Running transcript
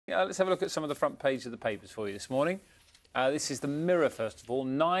Yeah, let's have a look at some of the front page of the papers for you this morning. This is the Mirror, first of all.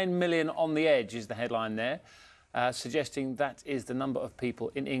 9 million on the edge is the headline there, suggesting that is the number of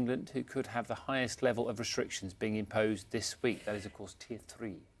people in England who could have the highest level of restrictions being imposed this week. That is, of course, Tier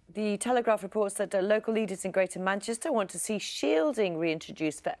 3. The Telegraph reports that local leaders in Greater Manchester want to see shielding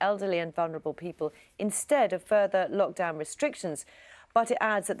reintroduced for elderly and vulnerable people instead of further lockdown restrictions. But it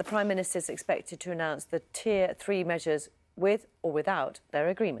adds that the Prime Minister is expected to announce the Tier 3 measures with or without their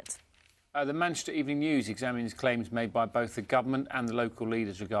agreement. The Manchester Evening News examines claims made by both the government and the local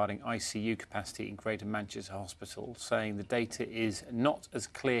leaders regarding ICU capacity in Greater Manchester Hospital, saying the data is not as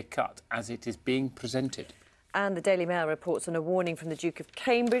clear-cut as it is being presented. And the Daily Mail reports on a warning from the Duke of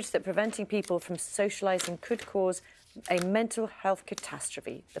Cambridge that preventing people from socialising could cause a mental health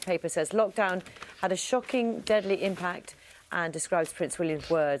catastrophe. The paper says lockdown had a shocking, deadly impact and describes Prince William's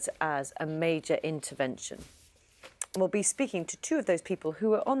words as a major intervention. We'll be speaking to two of those people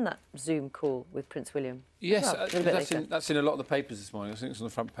who were on that Zoom call with Prince William. Yes, that's in a lot of the papers this morning. I think it's on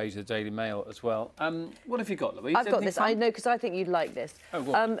the front page of the Daily Mail as well. What have you got, Louise? I've got this. I know, because I think you'd like this. Oh,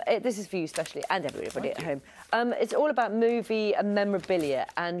 what? This is for you especially, and everybody at home. It's all about movie and memorabilia,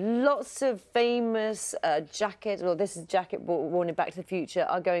 and lots of famous jackets, or this is jacket worn in Back to the Future,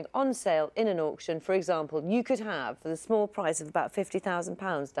 are going on sale in an auction. For example, you could have, for the small price of about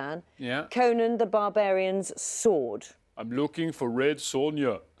 £50,000, Dan, yeah, Conan the Barbarian's sword. I'm looking for Red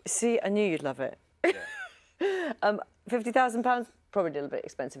Sonja. See, I knew you'd love it. Yeah. £50,000, probably a little bit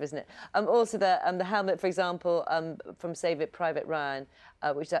expensive, isn't it? Also, the helmet, for example, from Save It Private Ryan,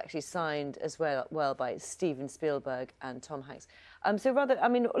 which is actually signed as well by Steven Spielberg and Tom Hanks. So rather, I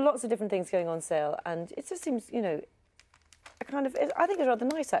mean, lots of different things going on sale, and it just seems, you know, I think it's rather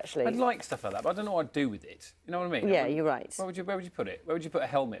nice, actually. I'd like stuff like that, but I don't know what I'd do with it. You know what I mean? Yeah, you're right. Where would you put it? Where would you put a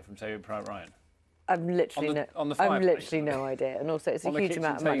helmet from Save It Private Ryan? I've literally no idea, and also it's a huge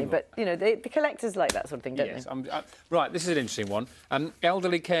amount of money. But you know, the collectors like that sort of thing, don't they? Right, this is an interesting one.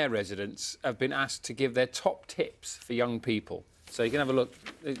 Elderly care residents have been asked to give their top tips for young people. So you can have a look.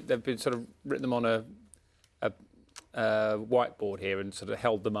 They've been sort of written them on a whiteboard here and sort of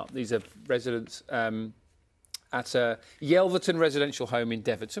held them up. These are residents at a Yelverton residential home in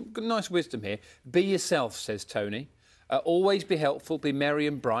Devon. Some nice wisdom here. Be yourself, says Tony. Always be helpful, be merry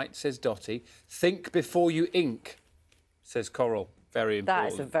and bright, says Dottie. Think before you ink, says Coral. Very important.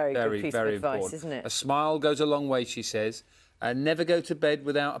 That is a very good piece of advice, isn't it? A smile goes a long way, she says. Never go to bed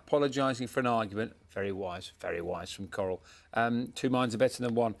without apologising for an argument. Very wise from Coral. Two minds are better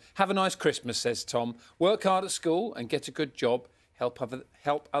than one. Have a nice Christmas, says Tom. Work hard at school and get a good job. Help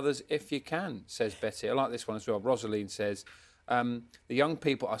others if you can, says Betty. I like this one as well. Rosaline says... the young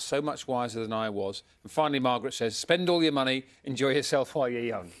people are so much wiser than I was. And finally, Margaret says, spend all your money, enjoy yourself while you're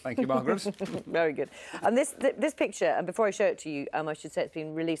young. Thank you, Margaret. Very good. And this picture, and before I show it to you, I should say it's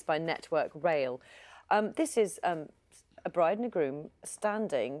been released by Network Rail. This is a bride and a groom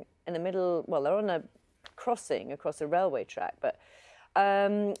standing in the middle, well, they're on a crossing across a railway track, but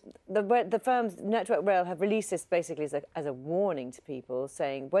the firms Network Rail have released this basically as a warning to people,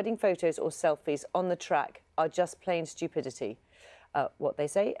 saying wedding photos or selfies on the track are just plain stupidity. What they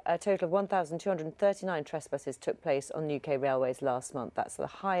say, a total of 1,239 trespasses took place on UK railways last month. That's the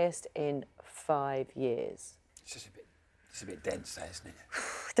highest in 5 years. It's a bit dense, there, isn't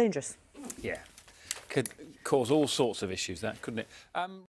it? Dangerous. Yeah. Could cause all sorts of issues, that, couldn't it?